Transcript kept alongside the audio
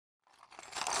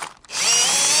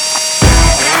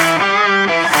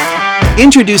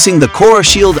Introducing the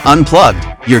CORROSHIELD Unplugged,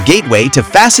 your gateway to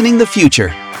fastening the future.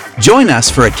 Join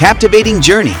us for a captivating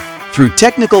journey through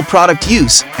technical product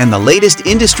use and the latest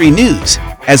industry news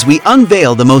as we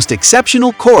unveil the most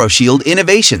exceptional CORROSHIELD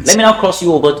innovations. Let me now cross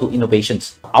you over to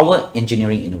innovations, our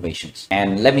engineering innovations.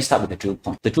 And let me start with the drill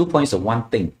point. The drill point is the one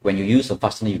thing. When you use a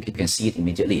fastener, you can see it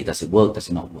immediately. Does it work? Does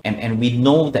it not work? And we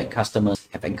know that customers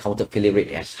have encountered failure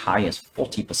rate as high as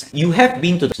 40%. You have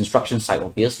been to the construction site,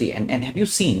 obviously, and have you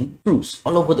seen screws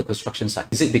all over the construction site?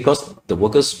 Is it because the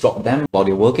workers dropped them while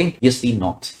they're working? Obviously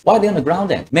not. Why are they on the ground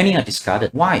then? Many are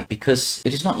discarded. Why? Because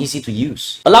it is not easy to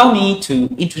use. Allow me to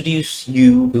introduce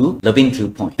you to Levin Drill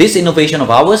Point. This innovation of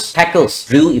ours tackles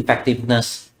drill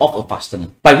effectiveness of a fastener.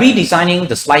 By redesigning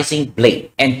the slicing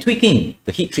blade and tweaking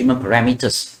the heat treatment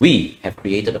parameters, we have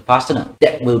created a fastener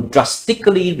that will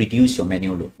drastically reduce your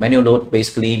manual load. Manual load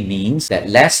basically means that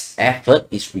less effort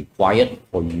is required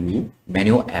for you,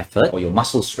 manual effort or your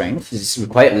muscle strength is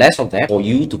required less of that for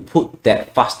you to put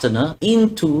that fastener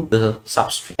into the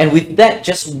substrate. And with that,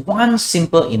 just one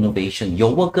simple innovation,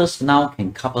 your workers now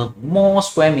can cover more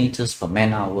square meters per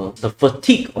man hour. The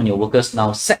fatigue on your workers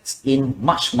now sets in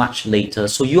much later,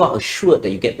 so you are assured that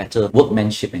you get better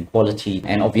workmanship and quality,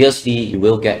 and obviously you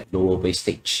will get lower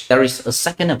wastage. There is a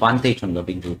second advantage on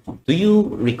Levin Drill Point. Do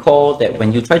you recall that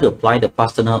when you try to apply the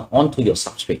fastener onto your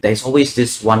substrate, there is always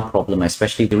this one problem,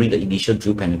 especially during the initial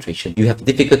drill penetration. You have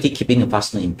difficulty keeping the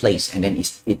fastener in place, and then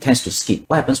it tends to skid.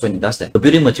 What happens when it does that? The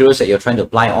building materials that you're trying to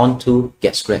apply onto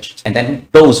get scratched, and then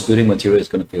those building materials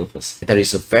are going to fail first. There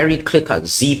is a very clear-cut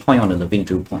Z point on the Levin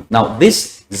Drill Point. Now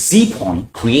this Z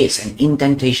point creates an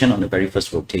indentation on the very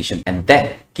first rotation, and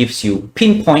that gives you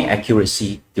pinpoint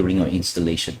accuracy during your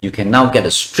installation. You can now get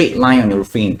a straight line on your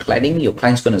roofing and cladding. Your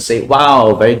client's going to say,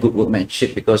 wow, very good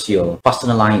workmanship, because your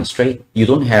fastener line is straight. You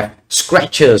don't have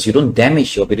scratches, you don't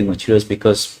damage your building materials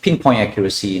because pinpoint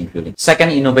accuracy in drilling. Second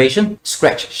innovation,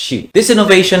 scratch shield. This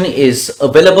innovation is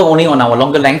available only on our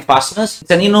longer length fasteners.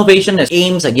 It's an innovation that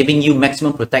aims at giving you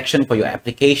maximum protection for your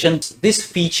applications. This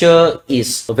feature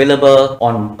is available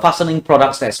on fastening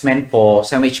products that's meant for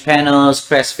sandwich panels,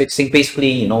 crest fixing,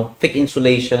 basically, thick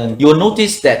insulation. You'll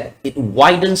notice that it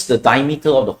widens the diameter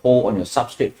of the hole on your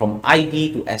substrate from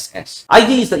ID to SS.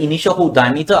 ID is the initial hole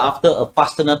diameter after a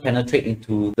fastener penetrates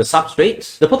into the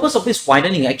substrate. The purpose of this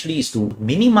widening actually is to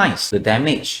minimize the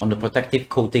damage on the protective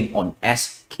coating on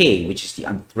SK, which is the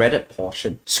unthreaded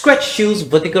portion. Scratch shield's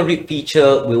vertical rip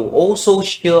feature will also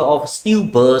shear off steel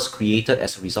burrs created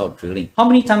as a result of drilling. How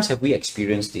many times have we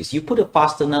experienced this? You put a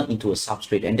fastener into a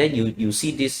substrate and then you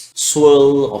see this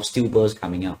swirl of steel burrs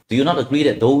coming out. Do you not agree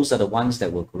that those are the ones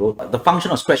that will corrode? The function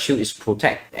of scratch shield is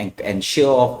protect and shear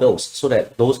off those so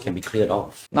that those can be cleared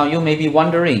off. Now you may be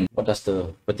wondering, what does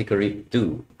the vertical rip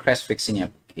do? Crest fixing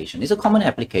application. It's a common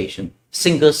application,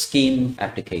 single skin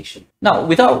application. Now,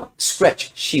 without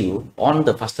scratch shield on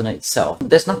the fastener itself,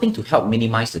 there's nothing to help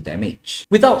minimize the damage.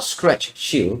 Without scratch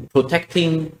shield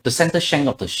protecting the center shank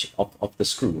of the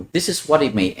screw, this is what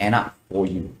it may end up for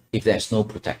you if there's no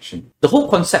protection. The whole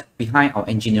concept behind our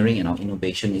engineering and our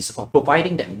innovation is about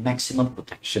providing that maximum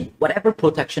protection, whatever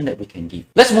protection that we can give.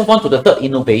 Let's move on to the third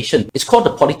innovation. It's called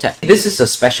the Polytap. This is a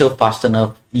special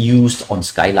fastener used on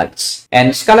skylights,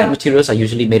 and skylight materials are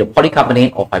usually made of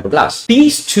polycarbonate or fiberglass.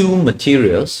 These two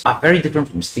materials are very different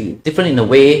from steel. Different in a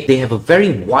way, they have a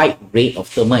very wide rate of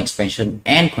thermal expansion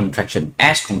and contraction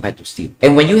as compared to steel.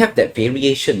 And when you have that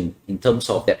variation in terms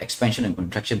of that expansion and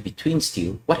contraction between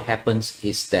steel, what happens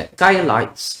is that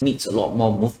skylights needs a lot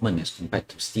more movement as compared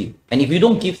to steel. And if you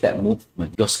don't give that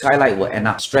movement, your skylight will end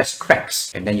up stress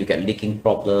cracks, and then you get leaking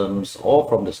problems all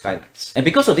from the skylights. And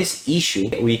because of this issue,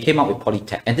 we came up with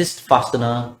Polytap, and this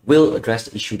fastener will address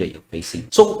the issue that you're facing.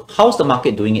 So how's the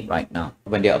market doing it right now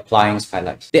when they're applying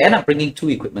skylights? They end up bringing two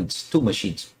equipments, two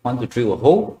machines, one to drill a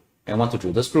hole and want to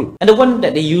drill the screw. And the one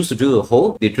that they use to drill a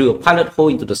hole, they drill a pilot hole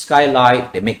into the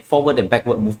skylight, they make forward and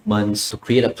backward movements to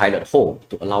create a pilot hole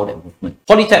to allow that movement.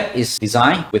 Polytap is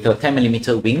designed with a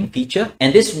 10mm wing feature,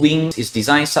 and this wing is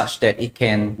designed such that it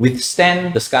can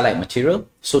withstand the skylight material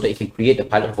so that it can create the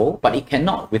pilot hole, but it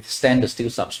cannot withstand the steel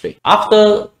substrate.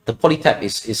 After the Polytap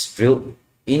is drilled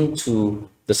into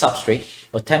the substrate,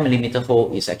 a 10mm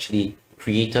hole is actually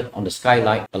created on the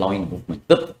skylight, allowing movement.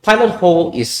 The pilot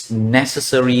hole is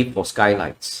necessary for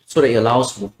skylights so that it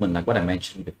allows movement, like what I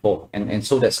mentioned before, and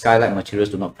so that skylight materials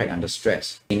do not crack under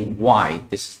stress. And why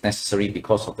this is necessary?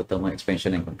 Because of the thermal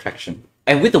expansion and contraction.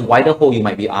 And with the wider hole, you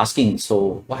might be asking,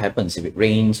 so what happens if it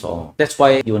rains? Or that's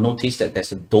why you will notice that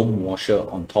there's a dome washer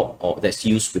on top, or that's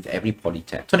used with every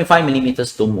polytab. 25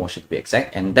 millimeters dome washer to be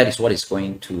exact, and that is what is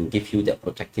going to give you that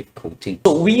protective coating.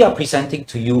 So we are presenting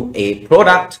to you a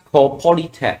product called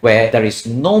Polytab, where there is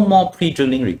no more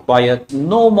pre-drilling required,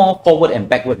 no more forward and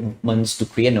backward movements to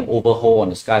create an overhaul on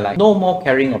the skylight, no more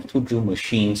carrying of 2 drill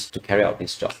machines to carry out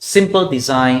this job. Simple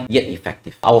design, yet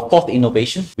effective. Our fourth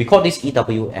innovation, we call this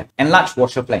EWF, Enlarged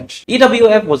Washer Flange.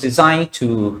 EWF was designed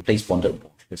to replace bonded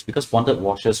washers because bonded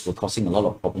washers were causing a lot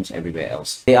of problems everywhere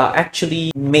else. They are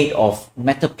actually made of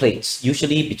metal plates,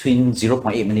 usually between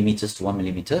 0.8 millimeters to 1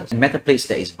 millimeter, and metal plates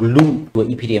that is glued to an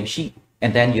EPDM sheet.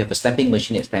 And then you have a stamping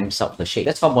machine that stamps out the shape.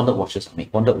 That's how bonded washers are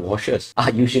made. Bonded washers are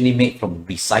usually made from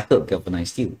recycled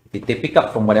galvanized steel. They pick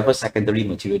up from whatever secondary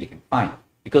material they can find.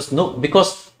 Because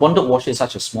bonded washer is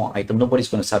such a small item, nobody's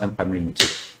going to sell them primary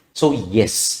material. So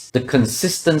yes, the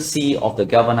consistency of the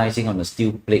galvanizing on the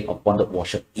steel plate of bonded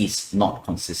washer is not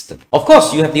consistent. Of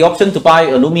course, you have the option to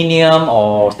buy aluminium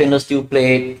or stainless steel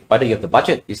plate, whether you have the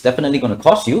budget. It's definitely going to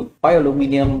cost you. Buy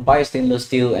aluminium, buy stainless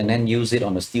steel, and then use it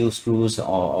on the steel screws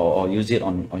or use it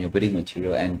on your building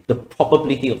material. And the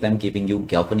probability of them giving you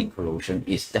galvanic corrosion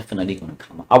is definitely going to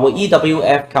come up. Our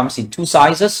EWF comes in 2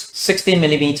 sizes, 16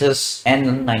 millimeters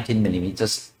and 19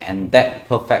 millimeters, and that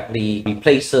perfectly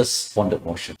replaces bonded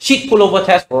washer. Sheet pullover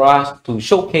test for us to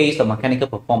showcase the mechanical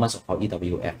performance of our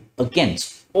EWF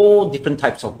against all different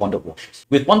types of bonded washers.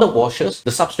 With bonded washers, the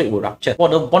substrate will rupture, or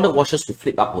the bonded washers will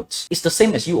flip upwards. It's the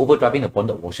same as you overdriving a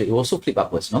bonded washer, it will also flip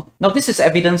upwards, no? Now this is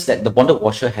evidence that the bonded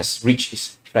washer has reached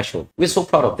its threshold. We're so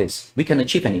proud of this. We can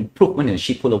achieve an improvement in the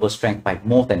sheet pullover strength by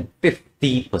more than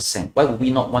 50%. Why would we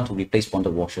not want to replace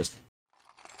bonded washers?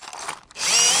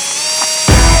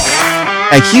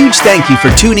 A huge thank you for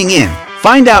tuning in.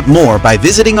 Find out more by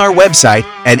visiting our website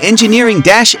at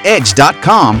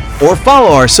engineering-edge.com or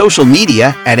follow our social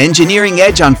media at Engineering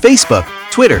Edge on Facebook,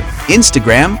 Twitter,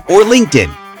 Instagram, or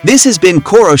LinkedIn. This has been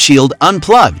CORROSHIELD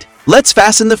Unplugged. Let's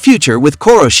fasten the future with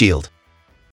CORROSHIELD.